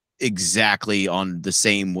exactly on the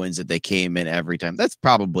same winds that they came in every time. That's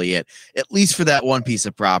probably it, at least for that one piece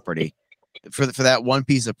of property. For that one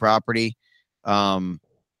piece of property, the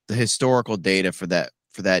historical data for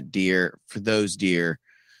that deer, for those deer,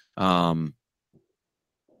 was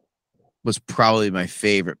probably my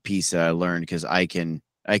favorite piece that I learned, because I can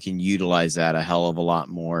utilize that a hell of a lot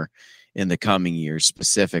more in the coming years,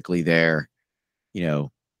 specifically there,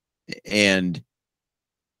 and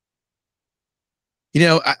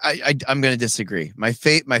I'm going to disagree. My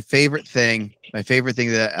favorite thing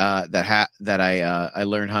that I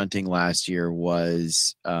learned hunting last year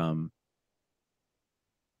was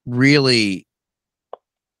really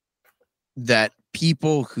that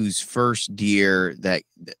people whose first deer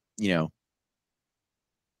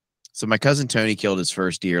so my cousin Tony killed his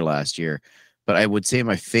first deer last year, but I would say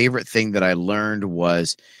my favorite thing that I learned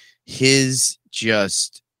was his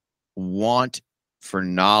just want for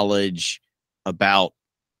knowledge about,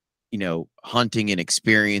 hunting and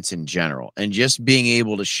experience in general, and just being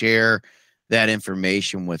able to share that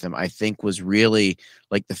information with him, I think was really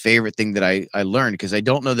like the favorite thing that I learned, because I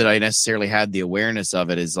don't know that I necessarily had the awareness of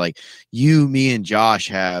it. Is like me and Josh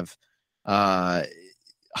have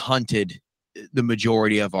hunted the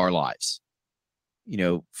majority of our lives.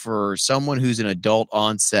 For someone who's an adult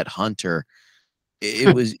onset hunter,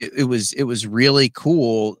 it was really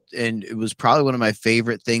cool, and it was probably one of my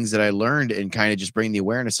favorite things that I learned, and kind of just bring the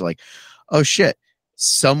awareness of like, oh shit,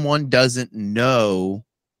 someone doesn't know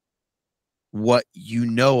what you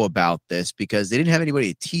know about this because they didn't have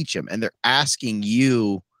anybody to teach them, and they're asking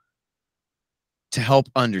you to help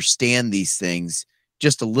understand these things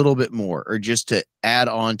just a little bit more, or just to add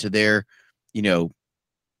on to their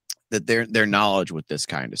that their knowledge with this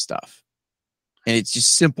kind of stuff. And it's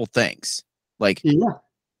just simple things like,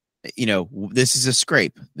 this is a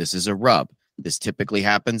scrape, this is a rub, this typically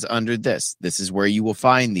happens under this is where you will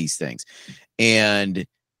find these things. And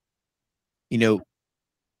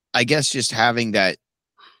I guess just having that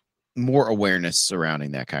more awareness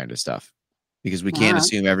surrounding that kind of stuff, because we can't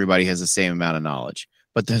assume everybody has the same amount of knowledge.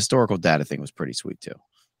 But the historical data thing was pretty sweet too.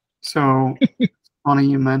 So funny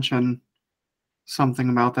you mentioned something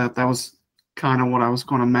about that. That was kind of what I was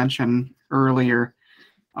going to mention earlier.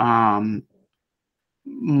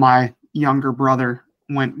 My younger brother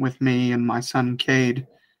went with me and my son Cade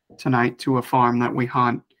tonight to a farm that we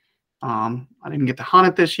hunt. I didn't get to hunt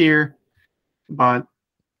it this year, but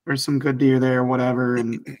there's some good deer there, whatever.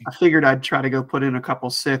 And I figured I'd try to go put in a couple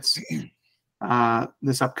sits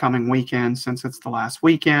this upcoming weekend, since it's the last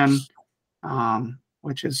weekend,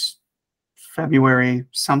 which is February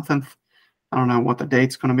something. I don't know what the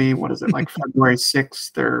date's going to be. What is it, like February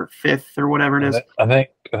 6th or 5th or whatever it is? I think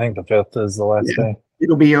the 5th is the last day.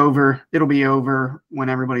 It'll be over. It'll be over when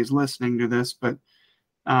everybody's listening to this. But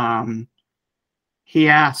he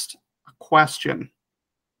asked a question,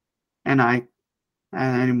 and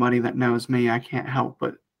anybody that knows me, I can't help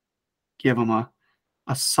but give him a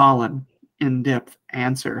solid, in-depth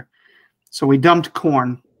answer. So we dumped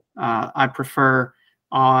corn. I prefer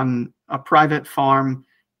on a private farm,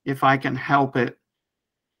 if I can help it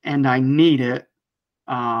and I need it,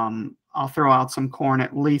 I'll throw out some corn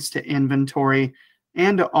at least to inventory,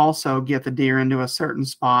 and to also get the deer into a certain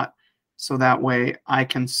spot, so that way I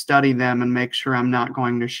can study them and make sure I'm not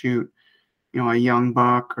going to shoot, a young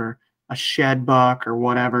buck or a shed buck or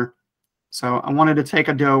whatever. So I wanted to take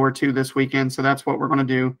a doe or two this weekend, so that's what we're going to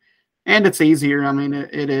do. And it's easier. I mean,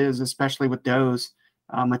 it is, especially with does.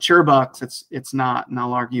 Mature bucks, it's not, and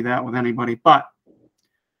I'll argue that with anybody, but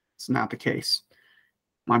it's not the case.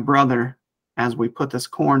 My brother, as we put this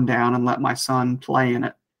corn down and let my son play in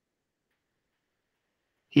it,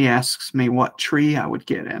 he asks me what tree I would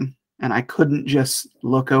get in. And I couldn't just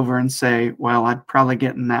look over and say, well, I'd probably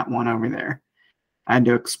get in that one over there. I had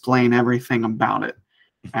to explain everything about it.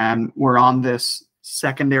 And we're on this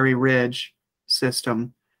secondary ridge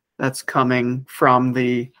system that's coming from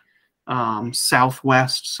the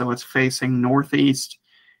southwest, so it's facing northeast.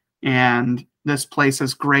 And this place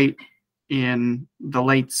is great in the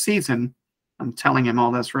late season. I'm telling him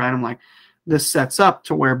all this, right? I'm like, this sets up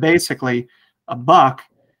to where basically a buck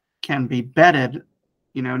can be bedded,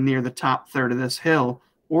 near the top third of this hill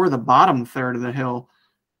or the bottom third of the hill,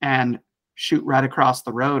 and shoot right across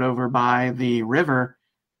the road over by the river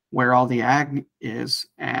where all the ag is.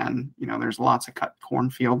 And, there's lots of cut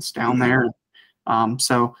cornfields down there.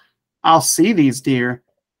 So I'll see these deer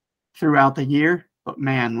throughout the year, but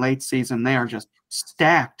man, late season, they are just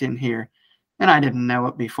stacked in here. And I didn't know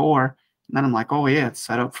it before. And then I'm like, oh yeah, it's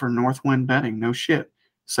set up for north wind bedding. No shit.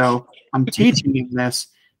 So I'm teaching him this.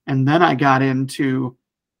 And then I got into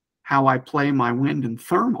how I play my wind and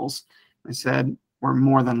thermals. I said, we're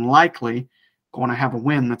more than likely going to have a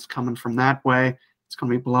wind that's coming from that way. It's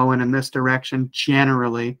going to be blowing in this direction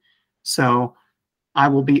generally. So I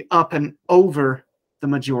will be up and over the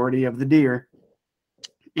majority of the deer.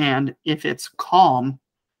 And if it's calm,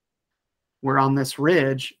 we're on this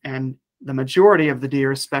ridge, and the majority of the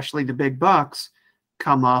deer, especially the big bucks,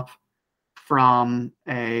 come up from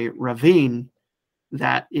a ravine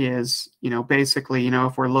that is, basically,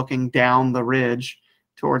 if we're looking down the ridge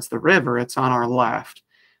towards the river, it's on our left.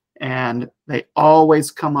 And they always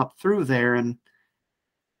come up through there. And,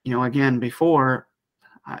 again, before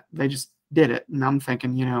they just did it. And I'm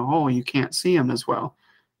thinking, you can't see them as well.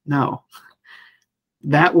 No,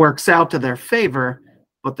 that works out to their favor.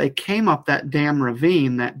 But they came up that damn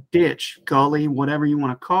ravine, that ditch, gully, whatever you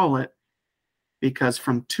want to call it, because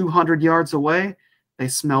from 200 yards away, they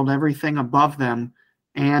smelled everything above them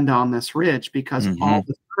and on this ridge, because all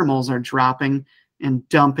the thermals are dropping and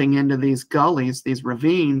dumping into these gullies, these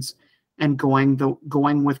ravines, and going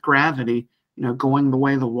with gravity, going the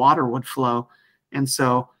way the water would flow. And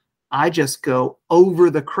so I just go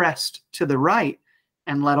over the crest to the right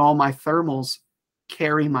and let all my thermals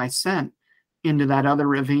carry my scent into that other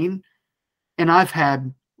ravine. And I've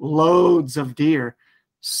had loads of deer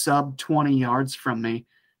sub 20 yards from me,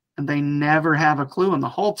 and they never have a clue. And the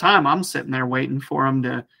whole time I'm sitting there waiting for them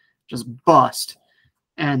to just bust,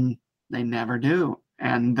 and they never do.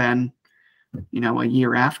 And then, a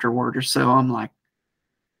year afterward or so, I'm like,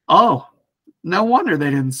 oh, no wonder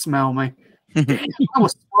they didn't smell me. I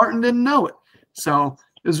was smart and didn't know it. So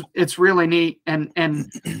it's really neat. And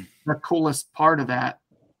the coolest part of that,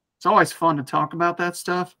 it's always fun to talk about that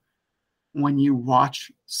stuff when you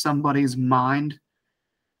watch somebody's mind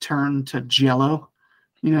turn to jello.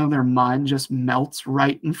 Their mind just melts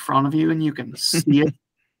right in front of you and you can see it.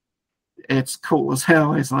 It's cool as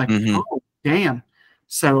hell. It's like, oh, damn.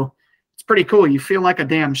 So it's pretty cool. You feel like a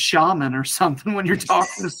damn shaman or something when you're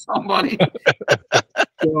talking to somebody.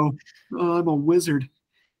 So, I'm a wizard.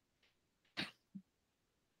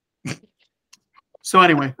 So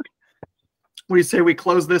anyway, what do you say we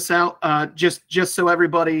close this out? Just so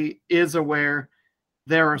everybody is aware,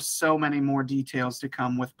 there are so many more details to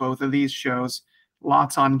come with both of these shows.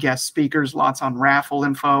 Lots on guest speakers, lots on raffle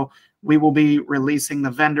info. We will be releasing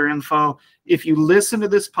the vendor info. If you listen to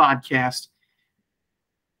this podcast,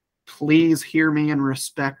 please hear me and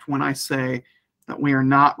respect when I say that we are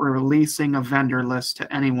not releasing a vendor list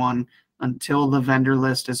to anyone until the vendor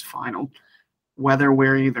list is final. Whether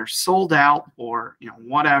we're either sold out or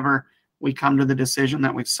whatever, we come to the decision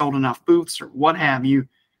that we've sold enough booths or what have you.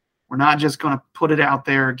 We're not just going to put it out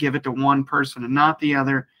there or give it to one person and not the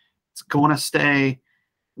other. It's going to stay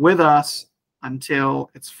with us until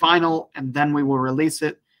it's final, and then we will release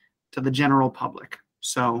it to the general public.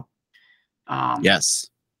 So, yes,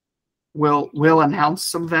 we'll announce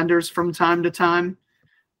some vendors from time to time,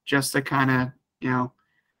 just to kind of,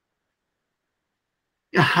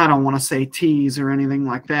 I don't want to say tease or anything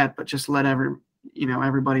like that, but just let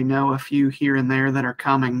everybody know a few here and there that are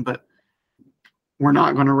coming. But we're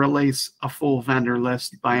not going to release a full vendor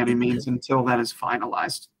list by any means until that is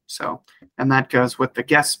finalized. So, and that goes with the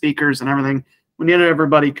guest speakers and everything. We need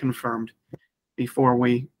everybody confirmed before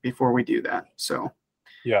we do that. So,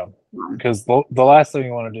 yeah, because the last thing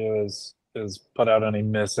you want to do is put out any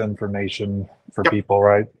misinformation for people,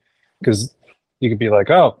 right? Because you could be like,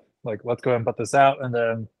 oh, let's go ahead and put this out, and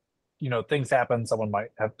then things happen. Someone might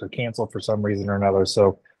have to cancel for some reason or another.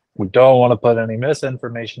 So we don't want to put any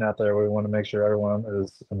misinformation out there. We want to make sure everyone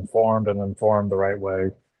is informed the right way.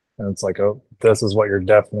 And it's like, oh, this is what you're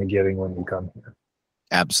definitely getting when you come here.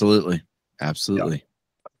 Absolutely.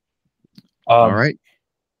 All right.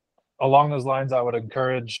 Along those lines, I would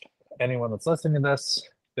encourage anyone that's listening to this,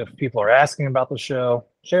 if people are asking about the show,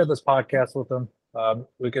 share this podcast with them.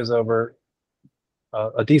 We goes over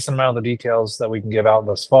a decent amount of the details that we can give out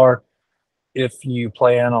thus far. If you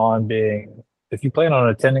plan on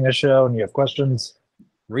attending a show and you have questions,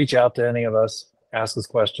 reach out to any of us, ask us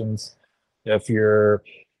questions. If you're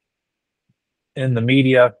in the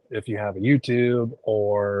media, if you have a YouTube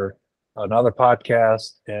or another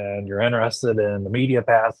podcast and you're interested in the media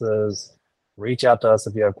passes, reach out to us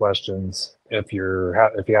if you have questions. If you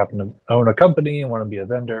happen to own a company and want to be a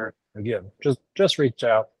vendor, again, just reach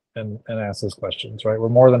out and ask us questions, right? We're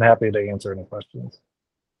more than happy to answer any questions.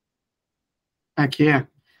 Heck yeah.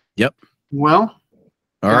 Yep. Well,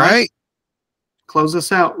 all right. Close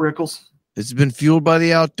us out, Rickles. This has been Fueled by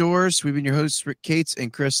the Outdoors. We've been your hosts, Rick Cates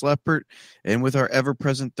and Chris Leppert, and with our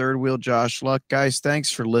ever-present third wheel, Josh Luck. Guys, thanks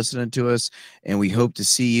for listening to us, and we hope to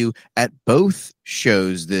see you at both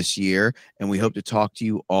shows this year, and we hope to talk to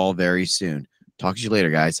you all very soon. Talk to you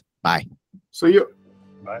later, guys. Bye. So you.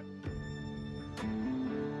 Bye.